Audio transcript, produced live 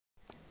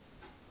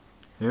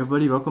Hey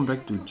everybody, welcome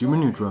back to Jimmy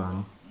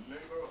Neutron.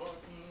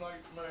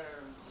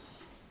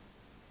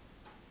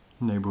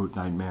 Neighborhood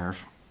Nightmares.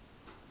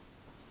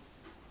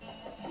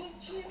 Hey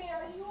Jimmy,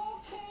 are you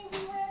okay? We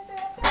ran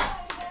back to my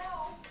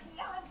house.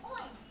 Yeah, I'm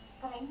fine.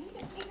 But I need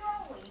to figure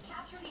out a way to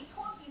capture these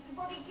twonkies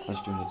before they take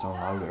Let's turn over it the on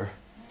town. louder.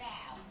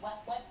 Now,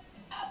 what Uncle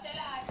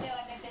Lord do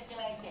in this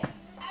situation?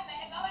 I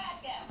better go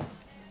ask him.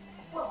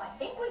 Well, I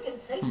think we can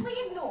safely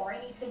ignore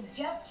any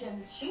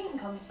suggestions Sheen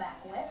comes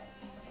back with.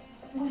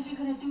 What are you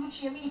gonna do,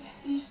 Jimmy?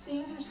 These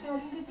things are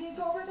starting to take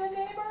over the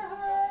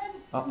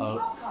neighborhood. Uh-oh.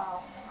 Well,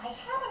 Carl, I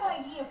have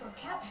an idea for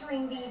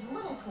capturing these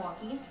little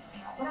twonkies,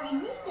 but I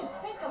need to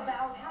think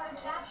about how to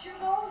capture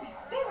those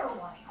bigger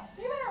ones.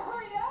 You better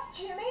hurry up,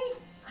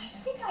 Jimmy. I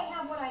think I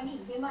have what I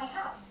need in my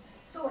house,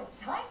 so it's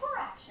time for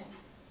action.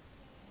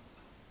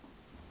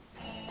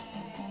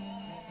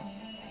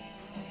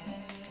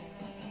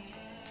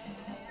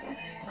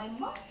 I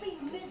must be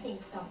missing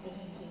something in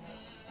here.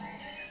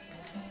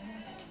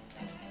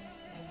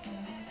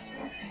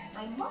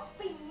 I must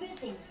be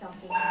missing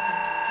something in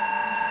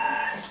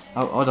here.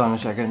 Oh, hold on a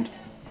second.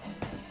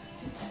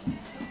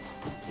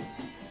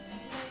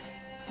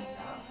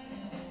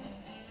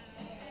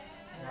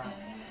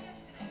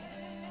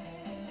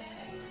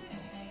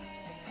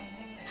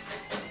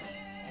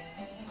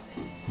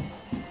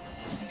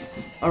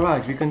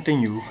 Alright, we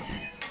continue.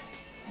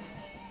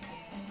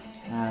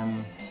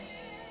 I'm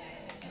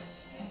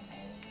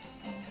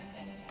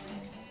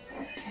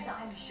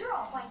sure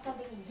I'll find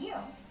something in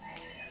here.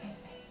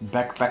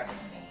 Backpack.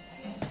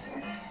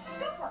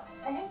 Stopper,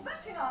 an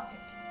invention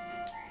object.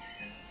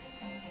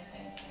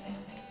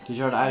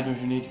 These are the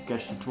items you need to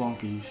catch the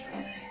twonkies.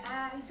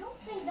 I don't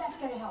think that's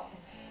gonna help me.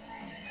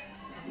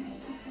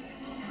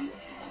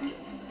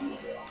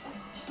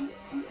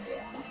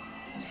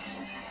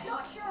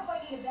 Not sure if I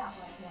need that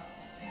right now.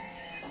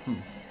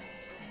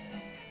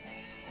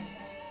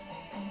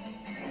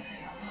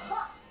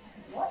 Aha!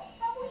 What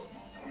have we?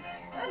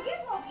 A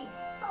gizmo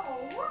piece.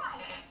 All right.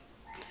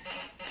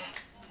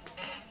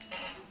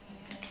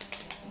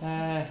 I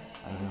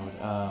don't know what,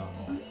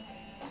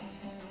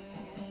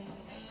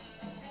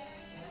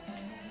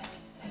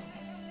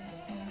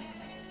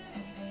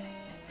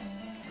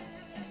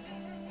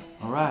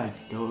 Alright,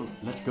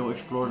 let's go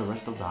explore the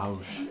rest of the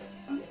house.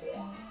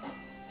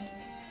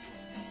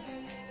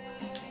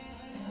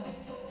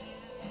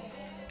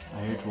 I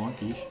hear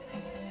twonkies.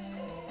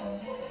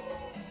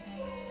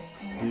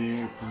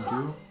 Here, and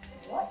two.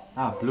 What?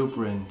 Ah,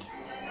 blueprint.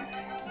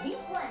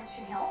 These plans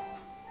should help.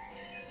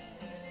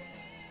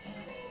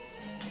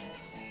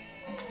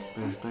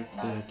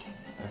 Perspective.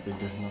 I think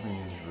there's nothing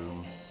in this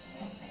room.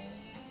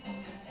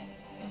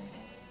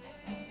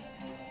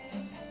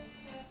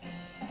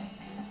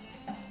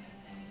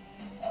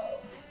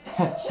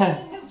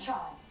 Jimmy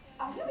Neutron,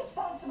 are you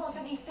responsible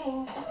for these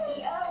things?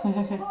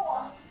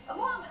 Mom,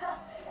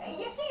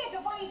 you say it's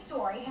a funny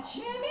story.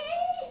 Jimmy!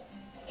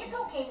 It's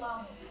okay,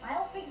 Mom.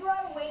 I'll figure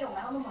out a way to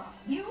round them up.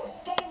 You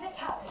stay in this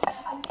house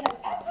until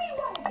every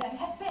one of them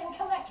has been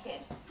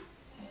collected.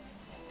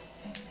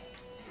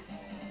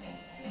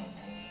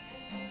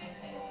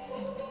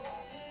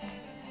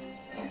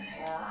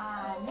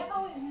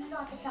 Now is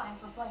not the time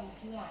for playing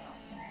piano.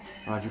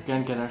 Right, you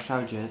can't get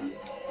outside yet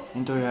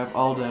until you have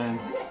all the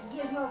This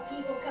gizmo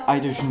piece will come.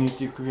 items you need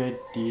to create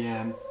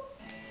the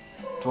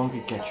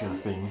twonky catcher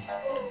thing.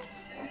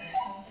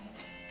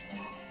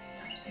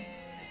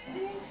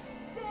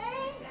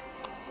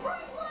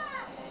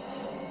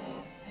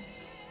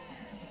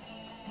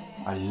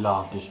 I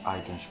love this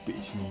item,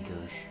 speed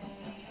sneakers.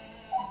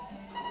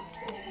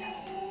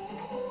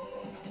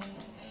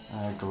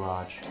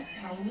 Garage.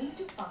 I need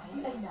to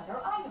find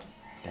another item.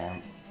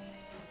 Damn.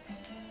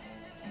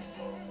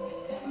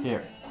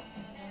 Here.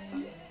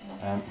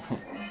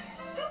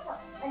 Stopper,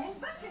 an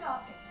invention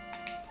object.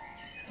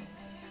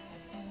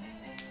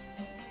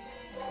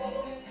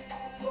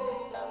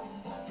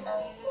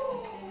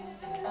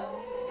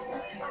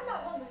 I'm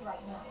not hungry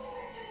right now.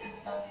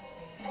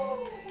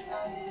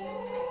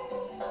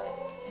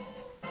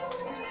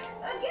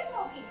 A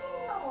gizmo piece.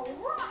 All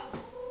right.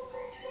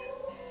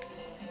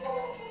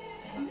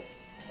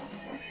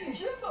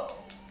 Jimbo!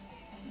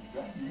 Is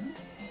that you?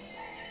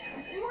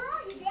 Where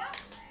are you, Dad?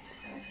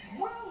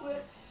 Well,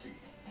 let's see.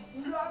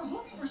 I was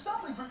looking for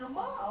something for your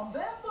mom,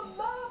 then the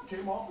knob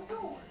came off the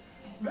door.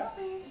 That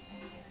means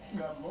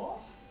I'm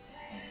lost?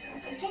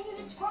 Can you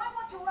describe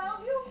what's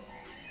around you?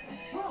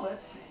 Well,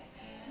 let's see.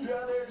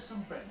 There's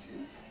some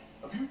benches,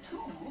 a few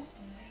tools,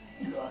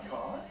 a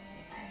car.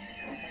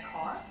 A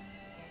car?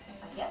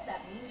 I guess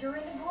that means you're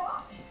in the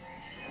garage.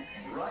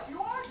 Right you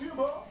are,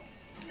 Jimbo.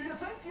 Do you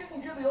think you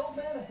can give the old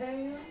man a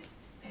hand?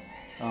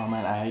 Oh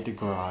man, I hate the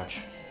garage.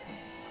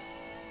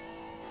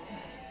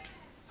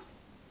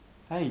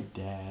 Hey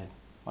Dad,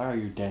 why are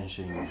you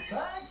dancing?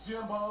 Thanks,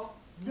 Jimbo.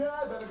 Yeah,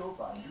 I better go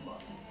find your mom.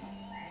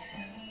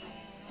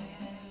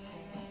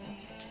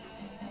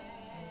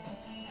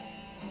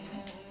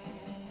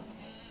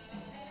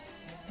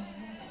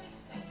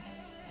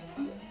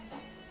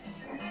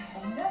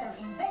 Another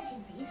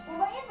invention piece for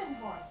my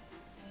inventory.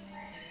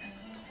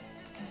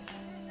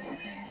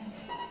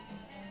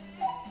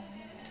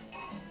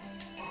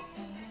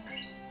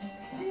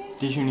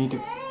 this you need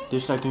to,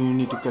 this time you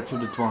need to capture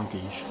the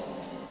twonkies.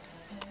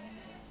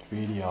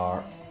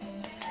 VDR.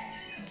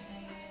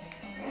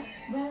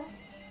 Well,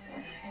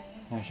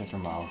 Now shut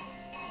your mouth.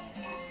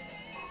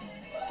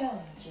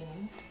 done,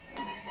 Jimmy.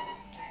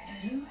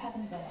 You have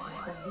invented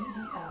the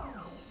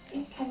VDR.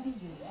 It can be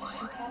used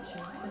to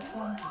capture the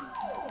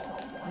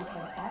twonkies. You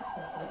can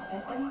access it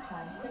at any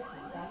time quickly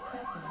by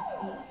pressing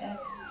the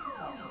X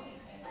button.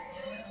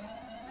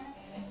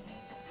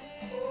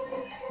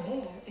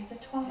 There is a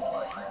twonkie.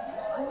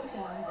 Hold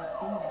down the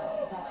B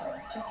button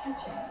to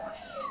catch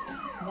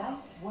it.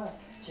 Nice work,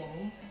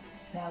 Jimmy.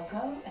 Now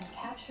go and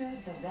capture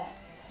the rest.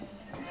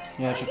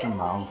 Yeah, shut your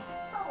mouth.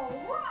 All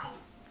right.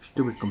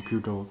 Stupid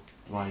computer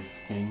wife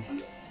thing.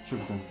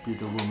 Stupid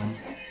computer woman.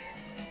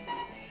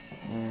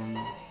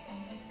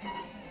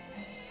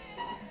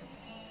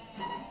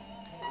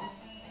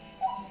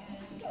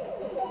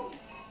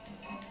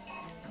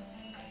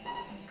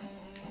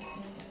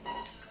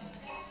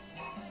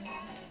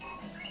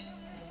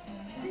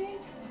 Ding,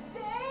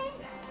 ding.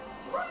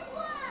 Right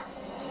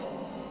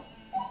left.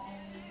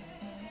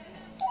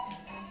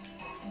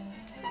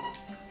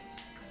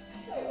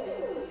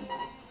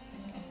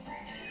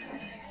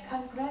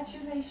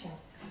 Congratulations,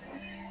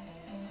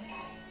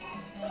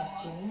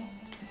 Jimmy.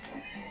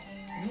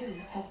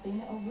 You have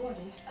been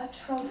awarded a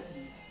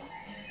trophy.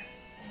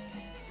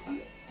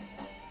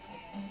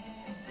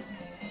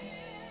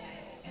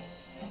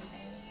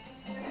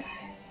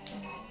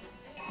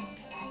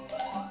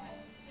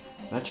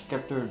 Let's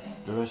capture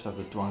the rest of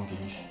the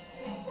twonkies.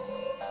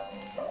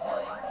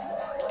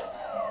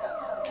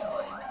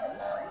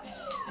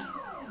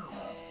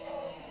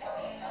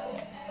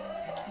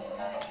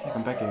 Hey,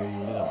 come back here, you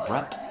little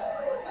brat.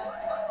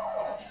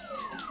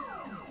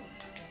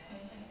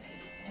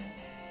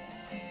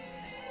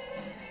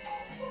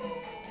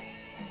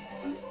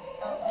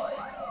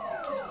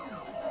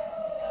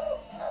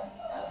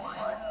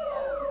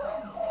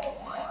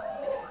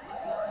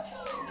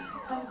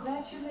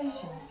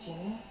 Congratulations,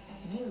 Jimmy.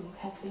 You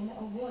have been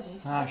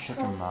awarded Ah, a shut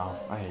your trophy. mouth.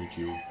 I hate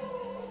you.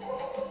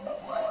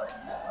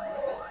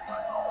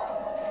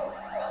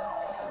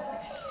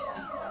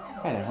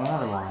 Hey, there's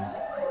another one.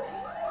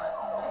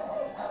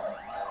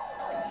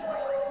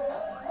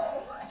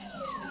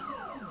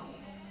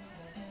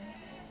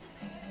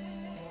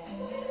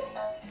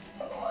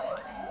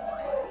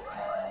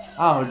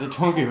 Oh, the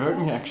twonkie hurt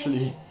me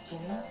actually. Congratulations,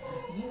 Jimmy.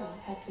 You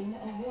have been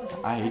awarded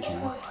I hate a you.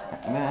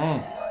 trophy. Nah.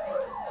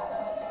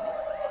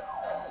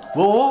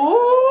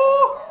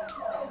 Whoa!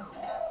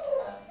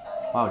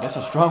 Wow, that's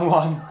a strong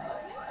one.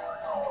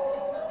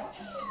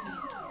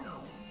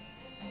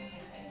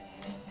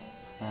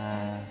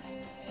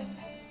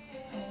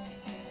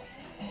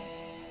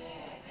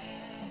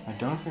 I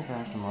don't think I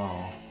have them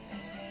all.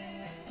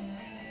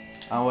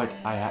 Oh wait,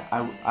 I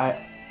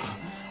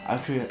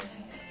actually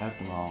have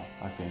them all,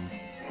 I think.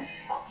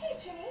 Okay,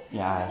 Jimmy.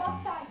 Yeah, I have them.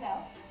 Outside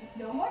now.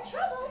 No more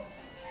trouble.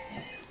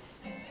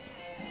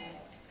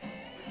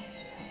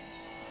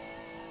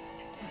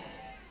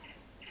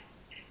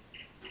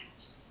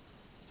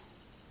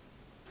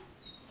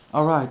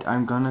 Alright,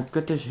 I'm gonna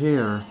cut this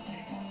here.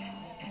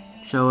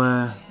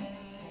 So,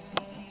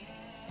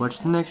 watch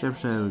the next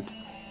episode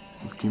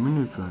of Team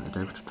Neutron,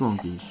 Attack of the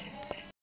Twonkies.